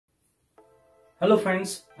Hello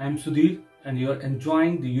friends, I am Sudhir and you are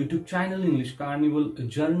enjoying the YouTube channel English Carnival, a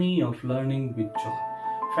journey of learning with joy.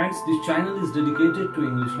 Friends, this channel is dedicated to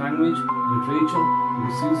English language, literature,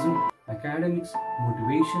 criticism, academics,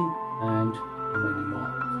 motivation and many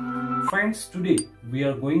more. Friends, today we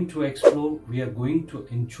are going to explore, we are going to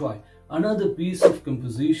enjoy another piece of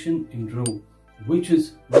composition in Rome, which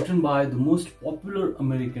is written by the most popular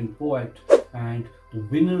American poet and the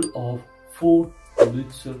winner of 4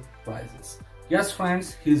 Pulitzer Prizes. Yes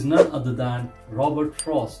friends, he is none other than Robert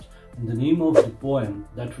Frost, and the name of the poem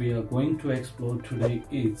that we are going to explore today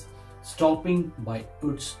is Stopping by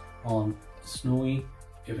Woods on a Snowy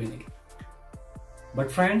Evening. But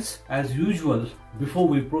friends, as usual, before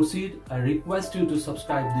we proceed, I request you to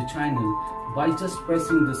subscribe the channel by just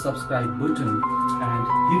pressing the subscribe button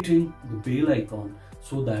and hitting the bell icon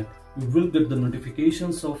so that you will get the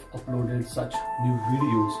notifications of uploaded such new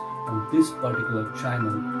videos on this particular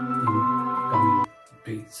channel in coming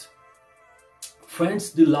days.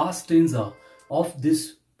 Friends, the last stanza of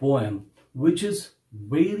this poem, which is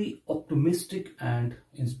very optimistic and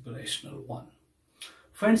inspirational one.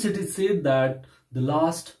 Friends, it is said that the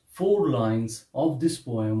last 4 lines of this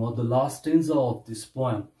poem or the last stanza of this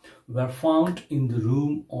poem were found in the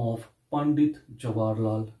room of Pandit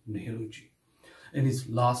Jawaharlal Nehru ji in his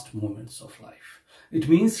last moments of life. It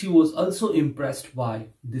means he was also impressed by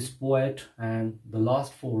this poet and the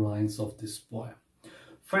last 4 lines of this poem.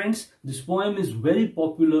 Friends, this poem is very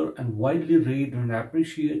popular and widely read and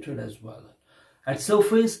appreciated as well. At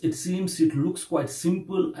surface, it seems it looks quite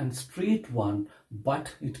simple and straight one,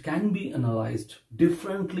 but it can be analyzed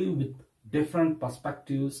differently with different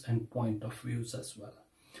perspectives and point of views as well.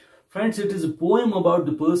 Friends, it is a poem about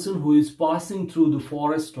the person who is passing through the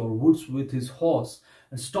forest or woods with his horse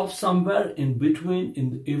and stops somewhere in between in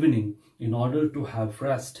the evening in order to have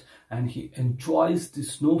rest, and he enjoys the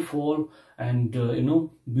snowfall and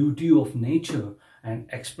beauty of nature and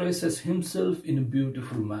expresses himself in a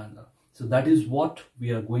beautiful manner. So that is what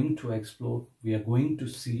we are going to explore, we are going to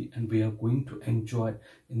see, and we are going to enjoy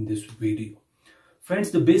in this video.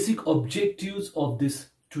 Friends, the basic objectives of this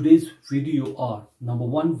today's video are: number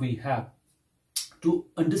 1, we have to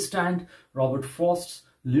understand Robert Frost's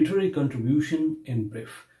literary contribution in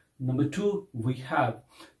brief. Number 2, we have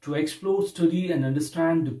to explore, study and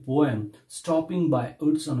understand the poem Stopping by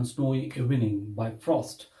Woods on a Snowy Evening by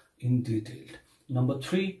Frost in detail. Number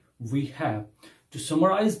 3, we have to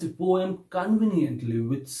summarize the poem conveniently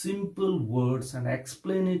with simple words and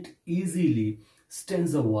explain it easily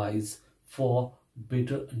stanza-wise for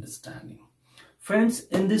better understanding. Friends,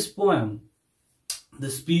 in this poem,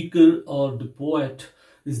 the speaker or the poet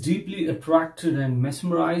is deeply attracted and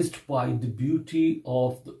mesmerized by the beauty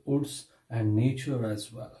of the woods and nature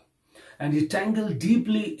as well. And he tangled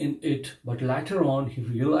deeply in it, but later on he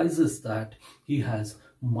realizes that he has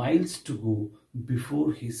miles to go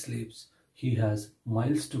before he sleeps. He has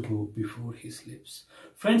miles to go before he sleeps.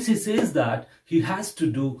 Friends, he says that he has to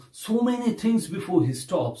do so many things before he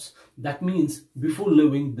stops. That means before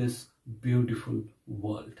leaving this beautiful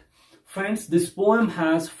world. Friends, this poem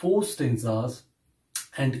has 4 stanzas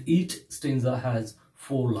and each stanza has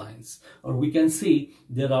 4 lines, or we can say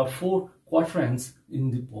there are 4 quatrains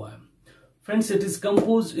in the poem. Friends, it is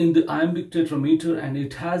composed in the iambic tetrameter and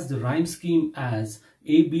it has the rhyme scheme as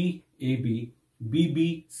AB, AB,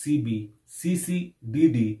 BB, CB, CC,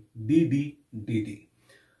 DD, DD, DD.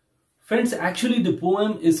 Friends, actually the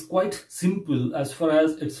poem is quite simple as far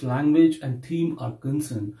as its language and theme are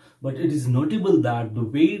concerned, but it is notable that the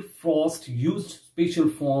way Frost used special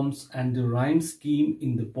forms and the rhyme scheme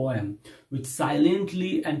in the poem, which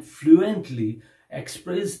silently and fluently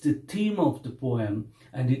express the theme of the poem,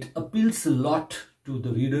 and it appeals a lot to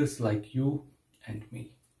the readers like you and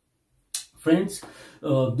me. Friends,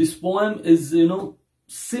 this poem is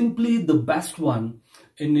simply the best one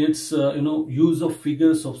in its use of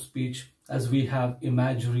figures of speech, as we have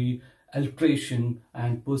imagery, alteration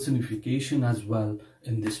and personification as well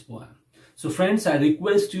in this poem. So friends, I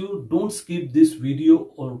request you, don't skip this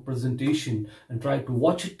video or presentation and try to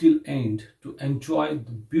watch it till end to enjoy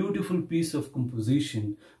the beautiful piece of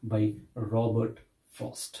composition by Robert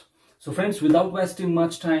Frost. So friends, without wasting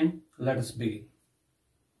much time, let us begin.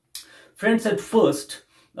 Friends, at first,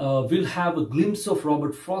 we'll have a glimpse of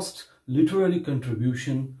Robert Frost's literary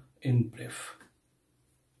contribution in brief.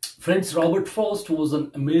 Friends, Robert Frost was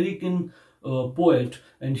an American poet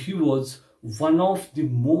and he was one of the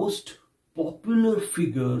most popular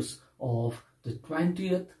figures of the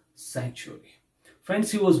 20th century.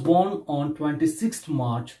 Friends, he was born on 26th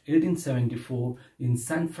March 1874 in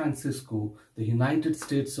San Francisco, the United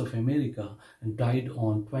States of America, and died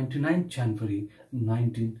on 29th January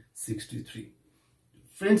 1963.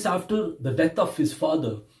 Friends, after the death of his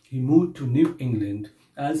father, he moved to New England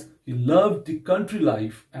as he loved the country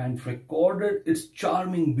life and recorded its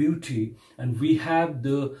charming beauty. And we have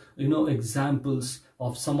the examples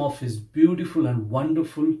of some of his beautiful and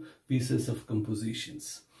wonderful pieces of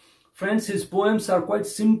compositions. Friends, his poems are quite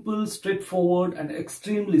simple, straightforward, and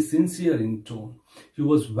extremely sincere in tone. He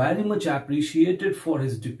was very much appreciated for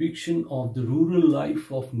his depiction of the rural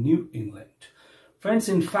life of New England. Friends,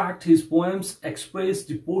 in fact, his poems express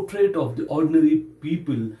the portrait of the ordinary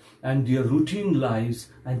people and their routine lives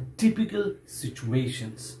and typical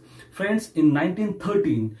situations. Friends, in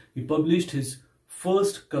 1913, he published his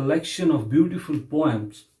first collection of beautiful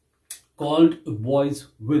poems called A Boy's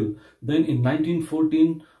Will. Then in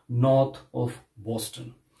 1914, north of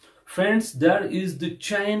Boston. Friends, there is the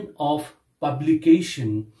chain of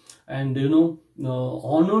publication and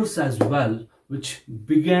honors as well, which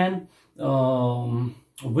began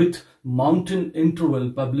with Mountain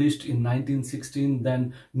Interval published in 1916,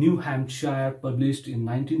 then New Hampshire published in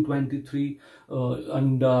 1923,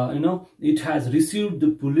 it has received the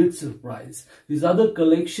Pulitzer Prize. His other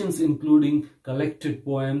collections including Collected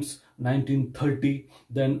Poems 1930,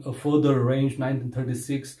 then a further range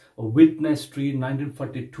 1936, a Witness Tree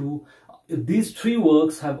 1942. These three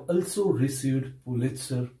works have also received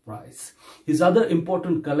Pulitzer Prize. His other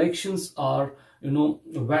important collections are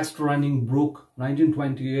West Running Brook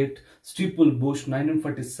 1928, Steeple Bush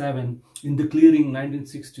 1947, In the Clearing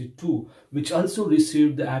 1962, which also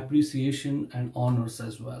received the appreciation and honors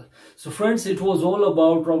as well. So friends, it was all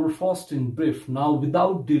about Robert Frost in brief. Now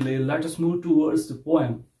without delay, let us move towards the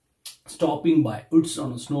poem Stopping by Woods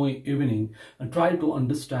on a Snowy Evening and try to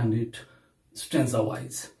understand it stanza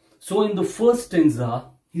wise. So in the first stanza,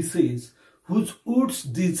 he says, "Whose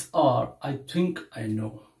woods these are, I think I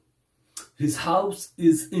know. His house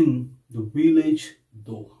is in the village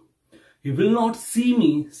though. He will not see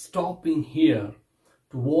me stopping here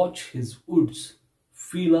to watch his woods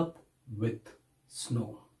fill up with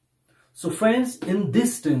snow." So friends, in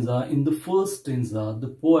this stanza, in the first stanza, the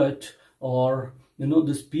poet or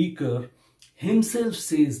the speaker himself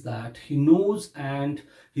says that he knows and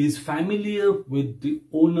he is familiar with the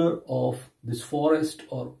owner of this forest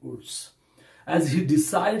or woods. As he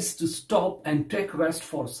decides to stop and take rest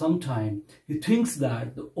for some time, he thinks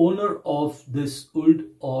that the owner of this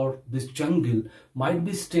wood or this jungle might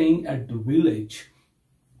be staying at the village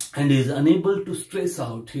and he is unable to stress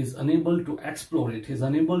out, he is unable to explore it, he is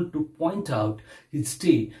unable to point out his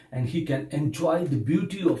stay, and he can enjoy the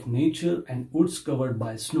beauty of nature and woods covered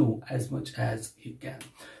by snow as much as he can.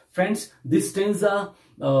 Friends, this stanza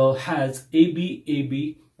has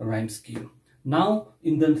ABAB rhyme scheme. Now,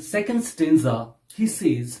 in the second stanza, he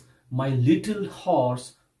says, "My little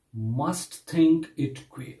horse must think it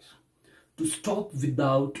queer to stop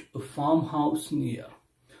without a farmhouse near,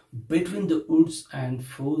 between the woods and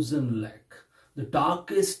frozen lake, the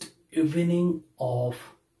darkest evening of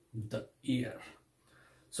the year."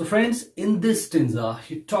 So friends, in this stanza,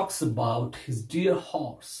 he talks about his dear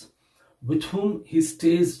horse with whom he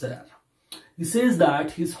stays there. He says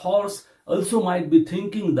that his horse also might be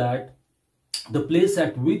thinking that the place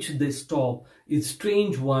at which they stop is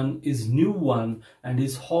strange one, is new one, and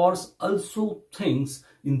his horse also thinks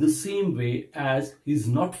in the same way as he is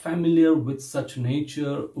not familiar with such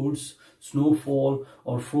nature, woods, snowfall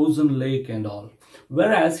or frozen lake and all.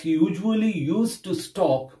 Whereas he usually used to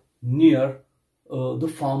stop near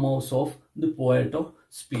the farmhouse of the poet or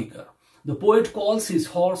speaker. The poet calls his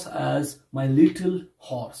horse as "my little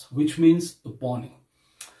horse," which means a pony.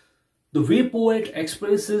 The way poet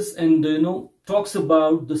expresses and talks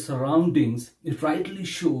about the surroundings, it rightly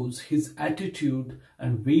shows his attitude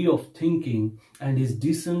and way of thinking and his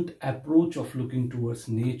decent approach of looking towards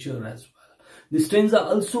nature as well. This stanza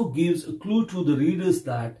also gives a clue to the readers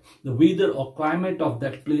that the weather or climate of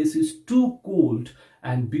that place is too cold,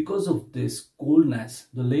 and because of this coldness,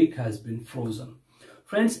 the lake has been frozen.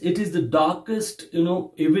 Friends, it is the darkest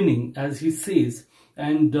evening, as he says,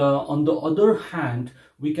 and on the other hand,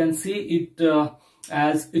 we can say it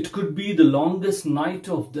as it could be the longest night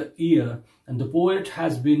of the year, and the poet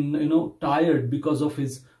has been tired because of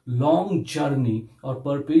his long journey or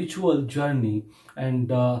perpetual journey, and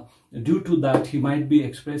due to that he might be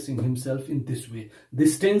expressing himself in this way.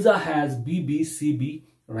 This stanza has BBCB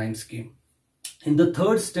rhyme scheme. In the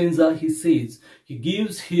third stanza, he says he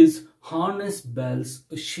gives his harness bells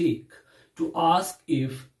a shake to ask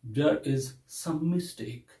if there is some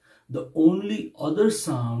mistake. The only other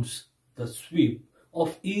sounds the sweep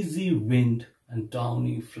of easy wind and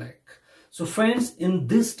downy flake. So friends, in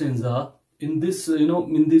this stanza, in this,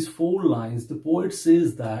 in these 4 lines, the poet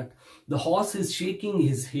says that the horse is shaking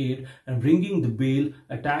his head and ringing the bell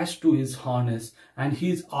attached to his harness, and he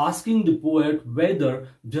is asking the poet whether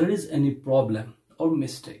there is any problem or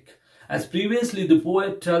mistake. As previously, the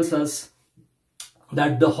poet tells us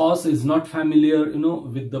that the horse is not familiar,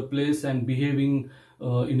 with the place and behaving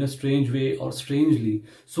in a strange way or strangely.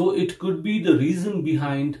 So it could be the reason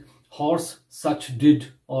behind horse such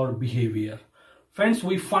did or behavior. Friends,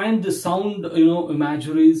 we find the sound,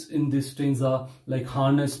 imageries in this stanza, like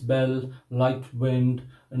harness bell, light wind,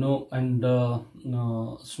 and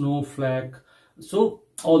snowflake. So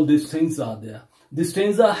all these things are there. This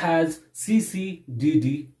stanza has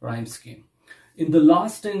CCDD rhyme scheme. In the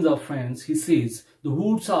last stanza, friends, he says, the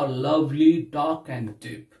woods are lovely, dark and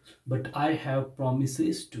deep, but I have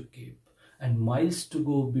promises to keep, and miles to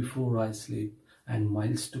go before I sleep, and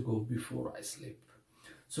miles to go before I sleep.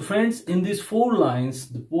 So friends, in these 4 lines,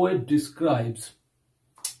 the poet describes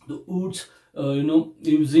the woods,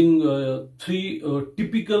 using 3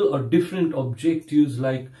 typical or different adjectives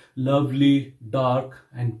like lovely, dark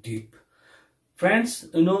and deep. Friends,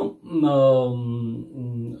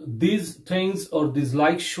 these things or these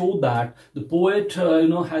likes show that the poet,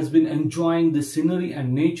 has been enjoying the scenery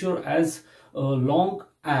and nature as long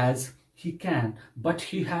as he can, but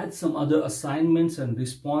he had some other assignments and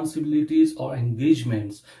responsibilities or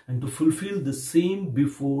engagements, and to fulfill the same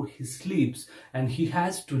before he sleeps, and he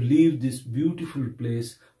has to leave this beautiful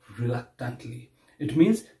place reluctantly. It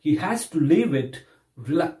means he has to leave it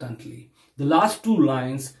reluctantly. The last 2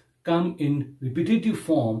 lines come in repetitive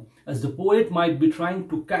form, as the poet might be trying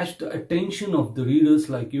to catch the attention of the readers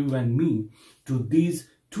like you and me to these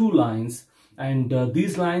 2 lines. And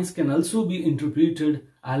these lines can also be interpreted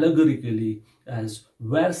allegorically as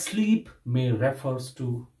where sleep may refers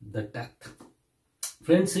to the death.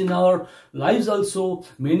 Friends, in our lives also,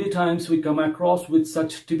 many times we come across with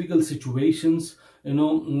such typical situations,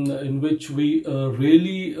 in which we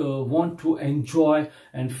really want to enjoy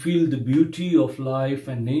and feel the beauty of life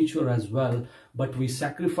and nature as well, but we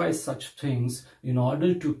sacrifice such things in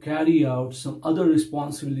order to carry out some other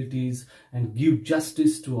responsibilities and give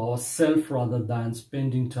justice to ourselves rather than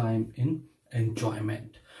spending time in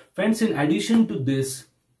enjoyment. Friends, in addition to this,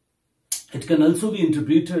 it can also be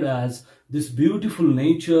interpreted as this beautiful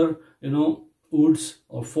nature, woods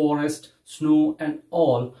or forest, snow and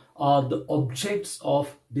all are the objects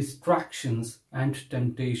of distractions and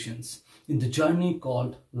temptations in the journey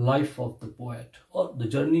called life of the poet, or the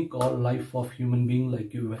journey called life of human being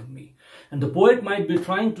like you and me. And the poet might be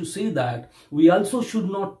trying to say that we also should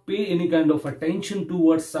not pay any kind of attention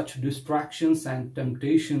towards such distractions and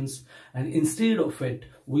temptations, and instead of it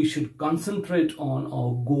we should concentrate on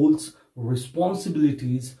our goals,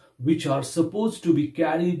 responsibilities, which are supposed to be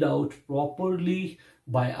carried out properly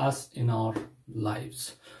by us in our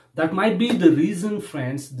lives. That might be the reason,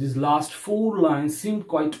 friends, these last 4 lines seem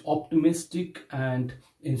quite optimistic and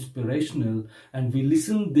inspirational, and we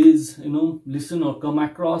listen or come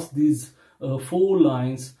across these 4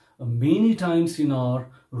 lines many times in our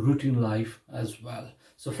routine life as well.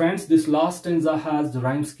 So friends, this last stanza has the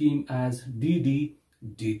rhyme scheme as DD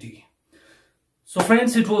DD. So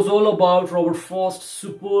friends, it was all about Robert Frost's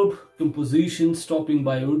superb composition Stopping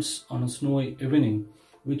by Woods on a Snowy Evening,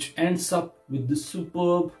 which ends up with the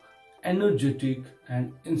superb, energetic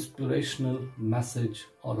and inspirational message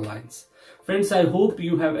or lines. Friends, I hope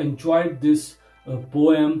you have enjoyed this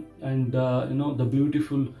poem and the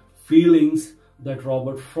beautiful feelings that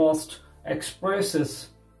Robert Frost expresses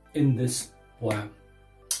in this poem.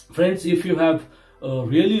 Friends, if you have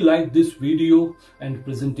really liked this video and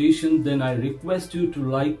presentation, then I request you to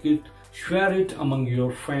like it, share it among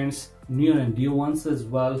your friends, near and dear ones as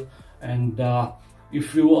well. And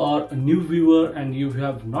if you are a new viewer and you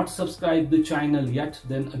have not subscribed the channel yet,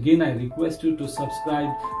 then again I request you to subscribe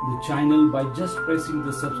the channel by just pressing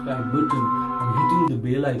the subscribe button and hitting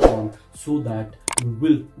the bell icon, so that you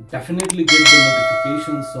will definitely get the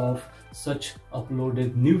notifications of such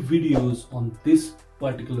uploaded new videos on this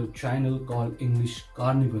particular channel called English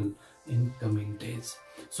Carnival in coming days.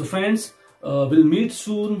 So friends, we'll meet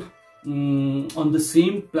soon on the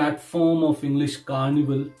same platform of English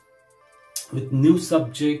Carnival with new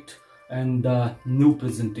subject and new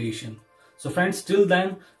presentation. So friends, till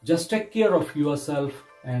then, just take care of yourself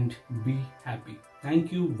and be happy.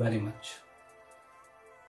 Thank you very much.